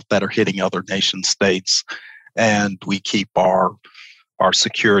coming out, that are hitting other nation states, and we keep our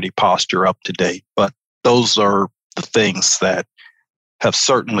security posture up to date. But those are the things that have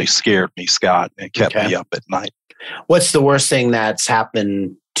certainly scared me, Scott, and kept me up at night. What's the worst thing that's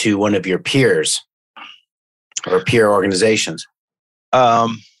happened to one of your peers or peer organizations?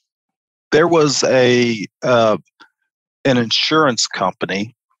 There was an insurance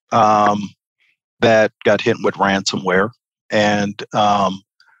company that got hit with ransomware, and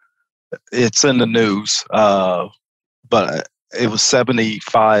it's in the news, but it was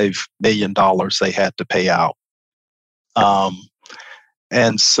 $75 million they had to pay out.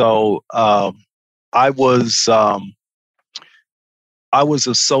 And so I was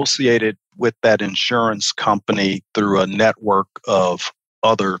associated with that insurance company through a network of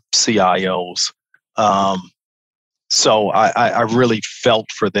other CIOs. So I really felt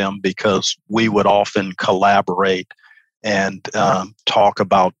for them, because we would often collaborate and talk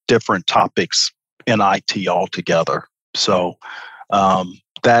about different topics in IT altogether. So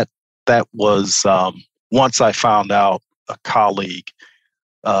that was once I found out a colleague,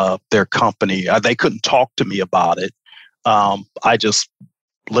 their company, they couldn't talk to me about it. I just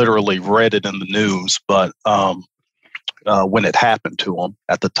literally read it in the news, but when it happened to them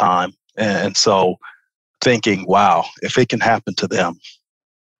at the time. And so thinking, wow, if it can happen to them,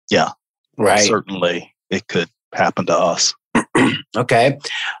 yeah, right. Certainly it could happen to us. Okay.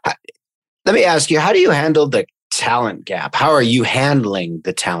 Let me ask you, how do you handle the talent gap? How are you handling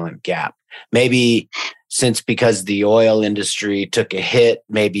the talent gap? Maybe because the oil industry took a hit,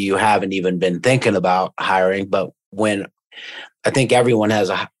 maybe you haven't even been thinking about hiring, but when I think everyone has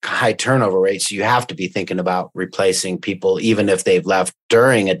a high turnover rate, so you have to be thinking about replacing people, even if they've left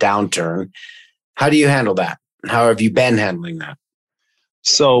during a downturn. How do you handle that? How have you been handling that?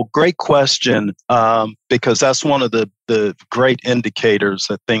 So great question, because that's one of the great indicators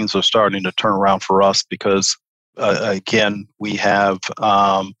that things are starting to turn around for us because, again, we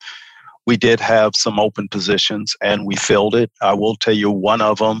did have some open positions and we filled it. I will tell you one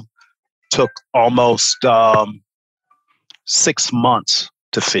of them took almost 6 months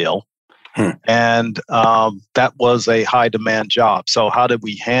to fill. And that was a high demand job. So how did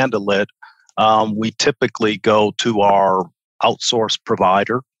we handle it? We typically go to our outsource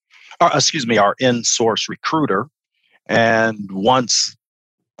provider, our in-source recruiter. And once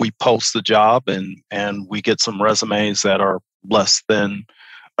we post the job and we get some resumes that are less than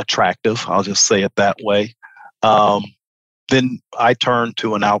attractive, I'll just say it that way, then I turn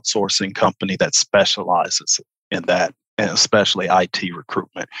to an outsourcing company that specializes in that, and especially IT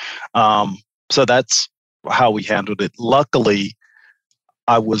recruitment. So that's how we handled it. Luckily,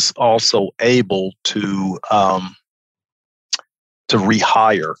 I was also able to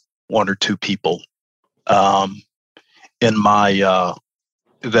rehire one or two people in my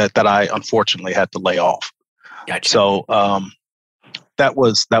that I unfortunately had to lay off. Gotcha. So that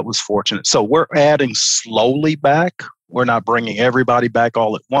was fortunate. So we're adding slowly back. We're not bringing everybody back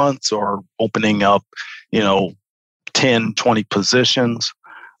all at once or opening up, 10, 20 positions.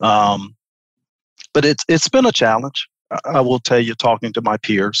 But it's been a challenge. I will tell you, talking to my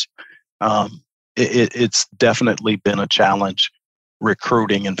peers, it's definitely been a challenge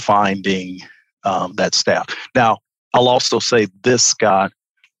recruiting and finding that staff. Now, I'll also say this, Scott.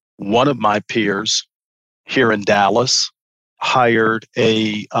 One of my peers here in Dallas hired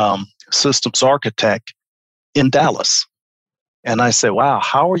a systems architect in Dallas, and I said, "Wow,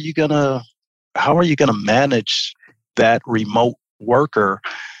 how are you gonna manage that remote worker?"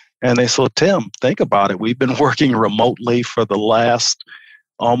 And they said, "Tim, think about it. We've been working remotely for the last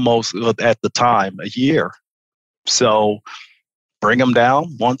almost, at the time, a year. So bring them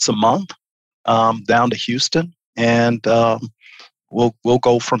down once a month, down to Houston, and we'll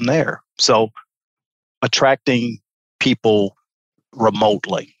go from there." So attracting people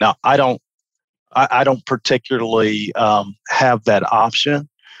remotely. Now, I don't particularly have that option,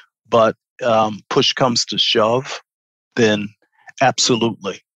 but push comes to shove, then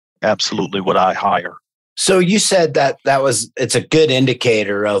absolutely would I hire. So you said that it's a good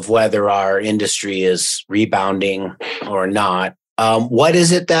indicator of whether our industry is rebounding or not. What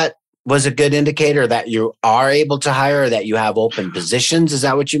is it that was a good indicator, that you are able to hire, that you have open positions? Is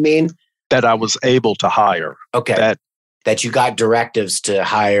that what you mean? That I was able to hire. Okay. That you got directives to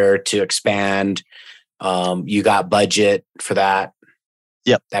hire, to expand. You got budget for that.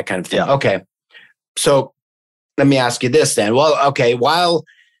 Yep. That kind of thing. Yeah. Okay. So let me ask you this then. Well, okay. While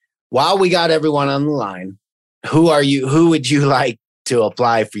we got everyone on the line, who would you like to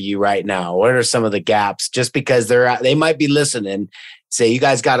apply for you right now? What are some of the gaps? Just because they might be listening, say, you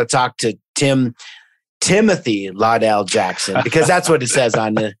guys got to talk to Timothy Laudell Jackson, because that's what it says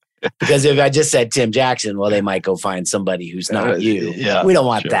on the, because if I just said Tim Jackson, well, they might go find somebody who's not you. Yeah, we don't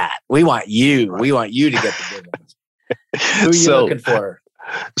want that. We want you. Right. We want you to get the good ones. Who are you looking for?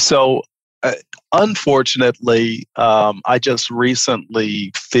 So, unfortunately, I just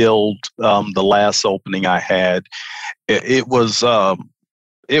recently filled the last opening I had. It was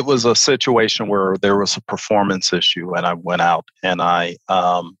a situation where there was a performance issue, and I went out and I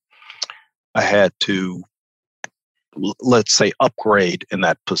had to, let's say, upgrade in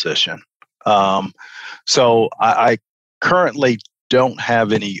that position. So I currently don't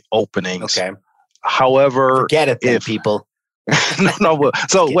have any openings. Okay. However, forget it then, people. No.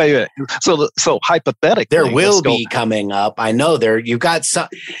 So wait. So hypothetically, there will be coming up. I know you've got some,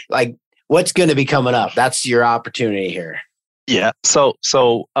 like, what's going to be coming up? That's your opportunity here. Yeah. So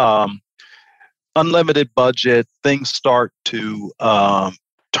unlimited budget, things start to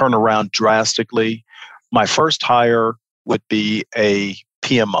turn around drastically. My first hire would be a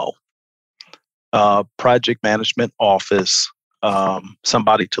PMO, project management office,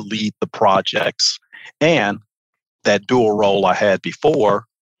 somebody to lead the projects, and that dual role I had before,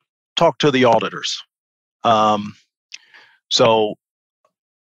 talk to the auditors. So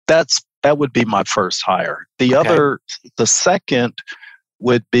that's that would be my first hire. Okay. The second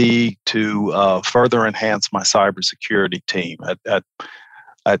would be to further enhance my cybersecurity team.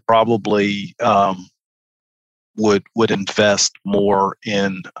 I'd probably would invest more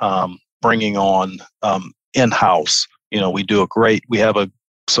in bringing on in-house. We have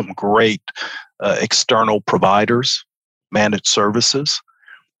some great external providers, managed services,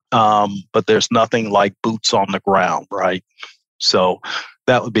 but there's nothing like boots on the ground, right? So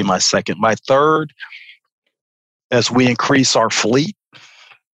that would be my second. My third, as we increase our fleet,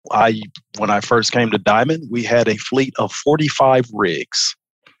 when I first came to Diamond, we had a fleet of 45 rigs,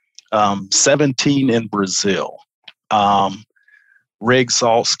 17 in Brazil, rigs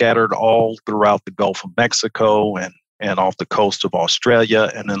all scattered all throughout the Gulf of Mexico and off the coast of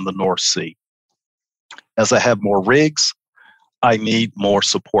Australia and in the North Sea. As I have more rigs, I need more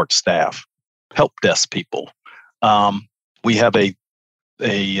support staff, help desk people. We have a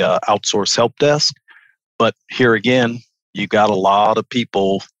outsourced help desk, but here again, you got a lot of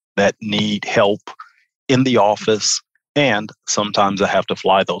people that need help in the office, and sometimes I have to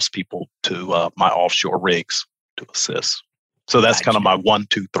fly those people to my offshore rigs to assist. So that's kind of my 1,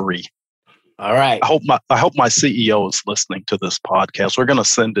 2, 3. All right. I hope my CEO is listening to this podcast. We're going to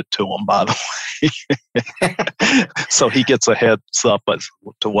send it to him, by the way, so he gets a heads up as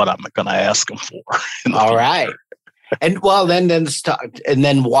to what I'm going to ask him for. All right. And well, then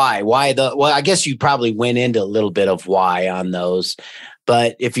why? Well, I guess you probably went into a little bit of why on those,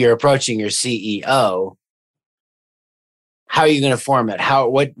 but if you're approaching your CEO, how are you going to form it?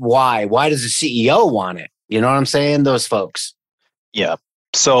 Why? Why does the CEO want it? You know what I'm saying? Those folks. Yeah.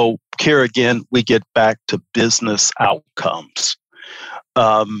 So here again, we get back to business outcomes.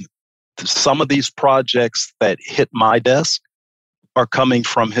 Some of these projects that hit my desk are coming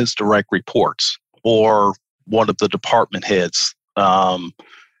from his direct reports or one of the department heads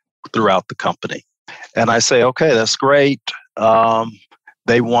throughout the company. And I say, okay, that's great.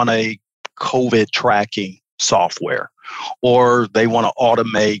 They want a COVID tracking software, or they want to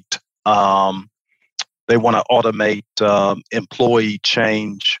automate employee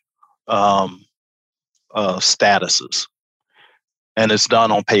change statuses, and it's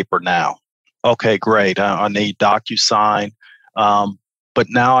done on paper now. Okay, great. I need DocuSign, but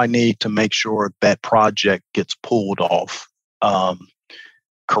now I need to make sure that project gets pulled off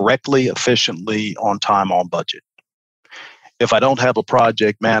correctly, efficiently, on time, on budget. If I don't have a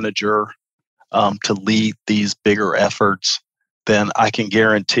project manager to lead these bigger efforts, then I can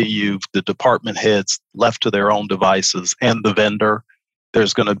guarantee you the department heads left to their own devices and the vendor,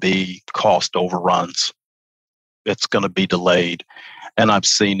 there's going to be cost overruns. It's going to be delayed. And I've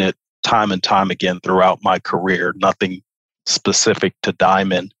seen it time and time again throughout my career, nothing specific to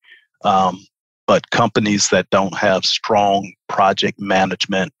Diamond, but companies that don't have strong project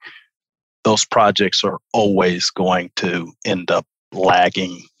management, those projects are always going to end up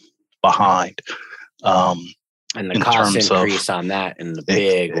lagging behind. And the cost increase on that in the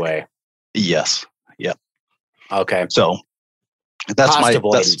big way. Yes. Yep. Okay. So that's cost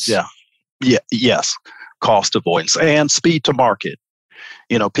avoidance. Yes. Cost avoidance and speed to market.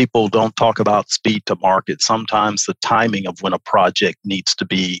 People don't talk about speed to market. Sometimes the timing of when a project needs to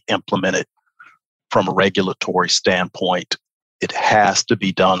be implemented from a regulatory standpoint, it has to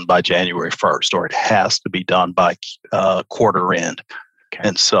be done by January 1st, or it has to be done by quarter end. Okay.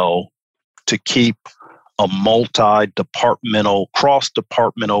 And so to keep a multi-departmental,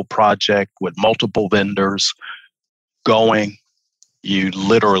 cross-departmental project with multiple vendors going, you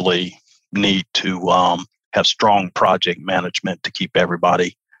literally need to have strong project management to keep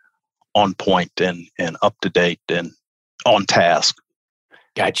everybody on point and up to date and on task.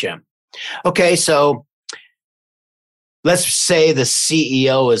 Gotcha. Okay, so let's say the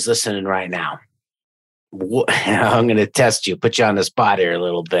CEO is listening right now. I'm going to test you, put you on the spot here a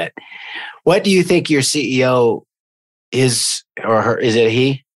little bit. What do you think your CEO is, or her? Is it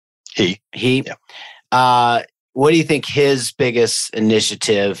he? He. Yeah. What do you think his biggest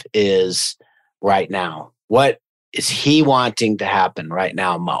initiative is right now? What is he wanting to happen right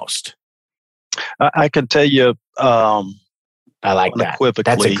now most? I can tell you. I like that.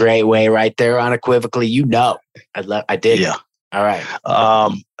 That's a great way right there. Unequivocally, I did. Yeah. All right.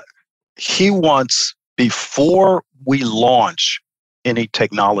 He wants, before we launch any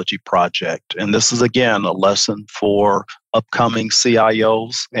technology project, and this is again a lesson for upcoming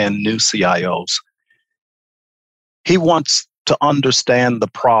CIOs and new CIOs, he wants to understand the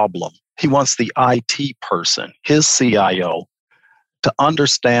problem. He wants the IT person, his CIO, to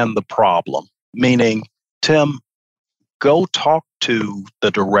understand the problem, meaning, Tim, go talk to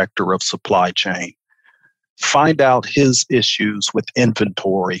the director of supply chain. find out his issues with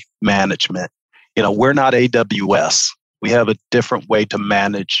inventory management. We're not AWS. We have a different way to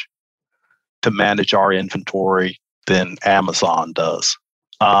manage our inventory than Amazon does.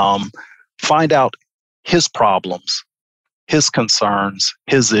 Find out his problems, his concerns,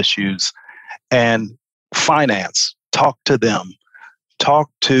 his issues, and finance. Talk to them. Talk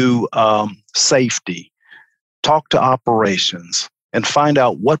to safety. Talk to operations, and find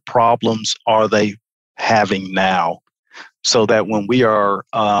out what problems are they having now, so that when we are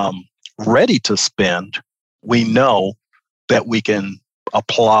ready to spend, we know that we can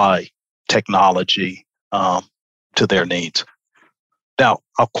apply technology to their needs. Now,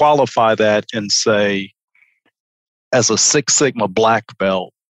 I'll qualify that and say, as a Six Sigma black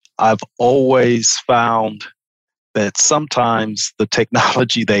belt, I've always found that sometimes the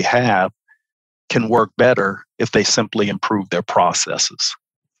technology they have can work better if they simply improve their processes.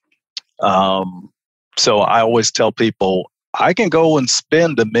 So I always tell people, I can go and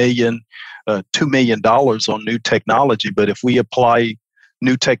spend $1 million, $2 million on new technology, but if we apply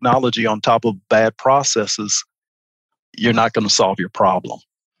new technology on top of bad processes, you're not going to solve your problem.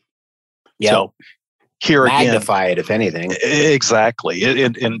 Yeah. So here magnify it, if anything. Exactly.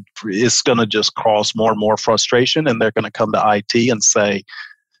 And it's going to just cause more and more frustration, and they're going to come to IT and say,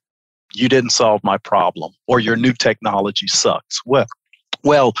 you didn't solve my problem, or your new technology sucks.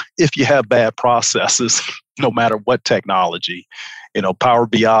 Well, if you have bad processes, no matter what technology, Power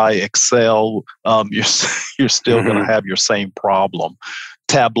BI, Excel, you're still going to have your same problem.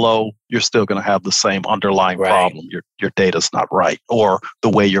 Tableau, you're still going to have the same underlying problem. Your data's not right, or the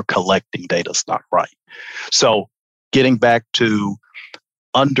way you're collecting data's not right. So getting back to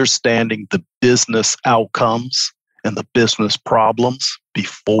understanding the business outcomes and the business problems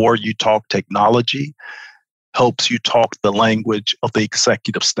before you talk technology helps you talk the language of the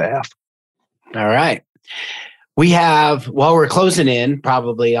executive staff. All right. We're closing in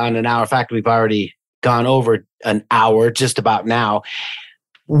probably on an hour. In fact, we've already gone over an hour just about now.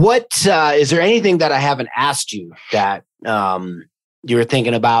 Is there anything that I haven't asked you that you were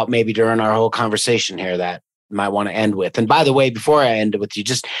thinking about maybe during our whole conversation here that you might want to end with? And by the way, before I end it with you,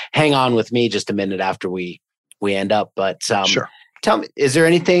 just hang on with me just a minute after we end up. But sure. Tell me, is there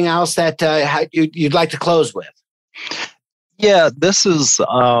anything else that you'd like to close with? Yeah, this is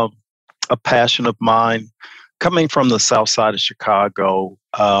a passion of mine. Coming from the south side of Chicago,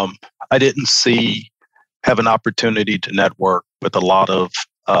 I didn't have an opportunity to network with a lot of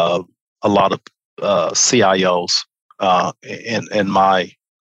CIOs in my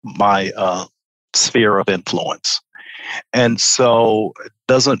sphere of influence, and so it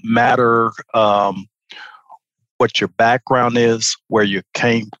doesn't matter what your background is, where you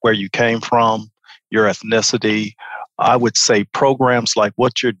came from, your ethnicity. I would say programs like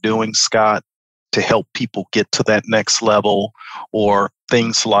what you're doing, Scott, to help people get to that next level, or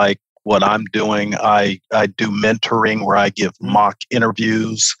things like what I'm doing. I do mentoring where I give mock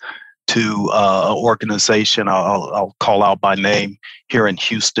interviews to an organization I'll call out by name here in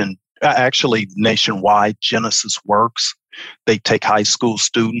Houston, actually nationwide, Genesis Works. They take high school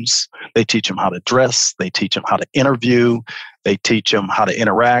students, they teach them how to dress, they teach them how to interview, they teach them how to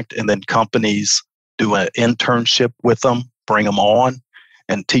interact, and then companies do an internship with them, bring them on,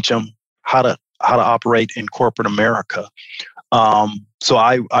 and teach them how to operate in corporate America. So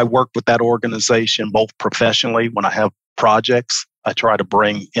I work with that organization both professionally. When I have projects, I try to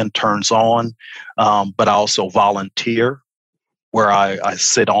bring interns on, but I also volunteer where I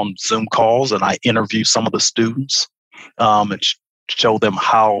sit on Zoom calls and I interview some of the students and show them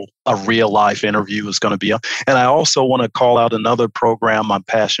how a real life interview is going to be. And I also want to call out another program I'm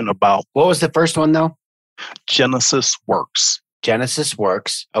passionate about. What was the first one though? Genesis Works. Genesis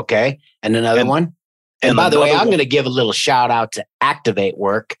Works. Okay. And another one? And by the way, I'm going to give a little shout out to Activate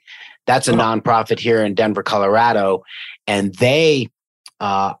Work. That's a nonprofit here in Denver, Colorado. And they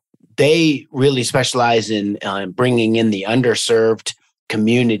really specialize in bringing in the underserved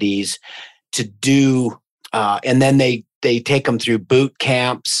communities to do, and then they take them through boot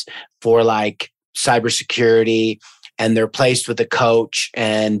camps for like cybersecurity, and they're placed with a coach,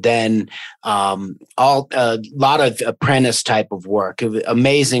 and then a lot of apprentice type of work.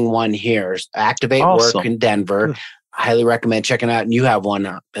 Amazing one here, Activate Awesome. Work in Denver. Highly recommend checking out. And you have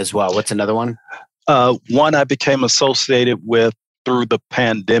one as well. What's another one? One I became associated with through the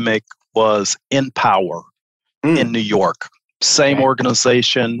pandemic was Empower in New York. Same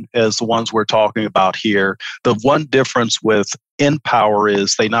organization as the ones we're talking about here. The one difference with Empower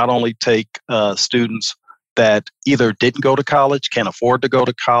is they not only take students that either didn't go to college, can't afford to go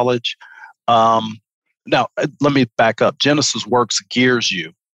to college. Now, let me back up. Genesis Works gears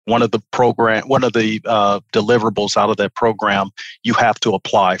you one of the deliverables out of that program, you have to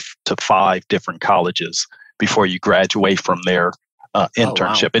apply to 5 different colleges before you graduate from their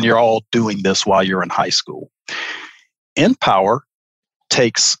internship. And you're all doing this while you're in high school. Empower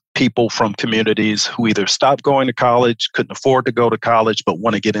takes people from communities who either stopped going to college, couldn't afford to go to college, but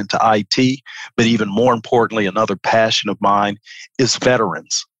want to get into IT. But even more importantly, another passion of mine is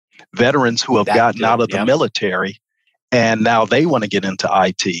veterans who have gotten out of the military and now they want to get into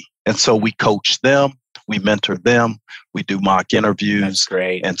IT. And so we coach them, we mentor them, we do mock interviews. That's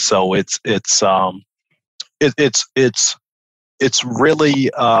great. And so it's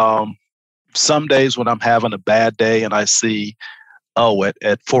really some days when I'm having a bad day and I see,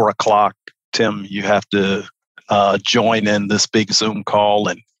 at 4:00, Tim, you have to join in this big Zoom call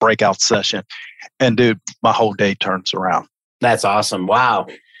and breakout session. And dude, my whole day turns around. That's awesome. Wow.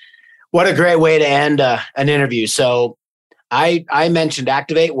 What a great way to end an interview. So I mentioned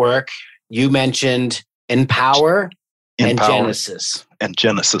Activate Work. You mentioned Empower and Genesis. And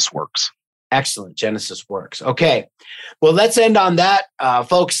Genesis Works. Excellent. Genesis Works. Okay. Well, let's end on that.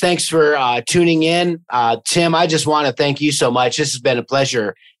 Folks, thanks for tuning in. Tim, I just want to thank you so much. This has been a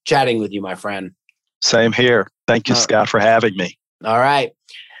pleasure chatting with you, my friend. Same here. Thank you, Scott, for having me. All right.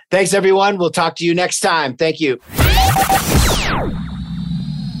 Thanks, everyone. We'll talk to you next time. Thank you.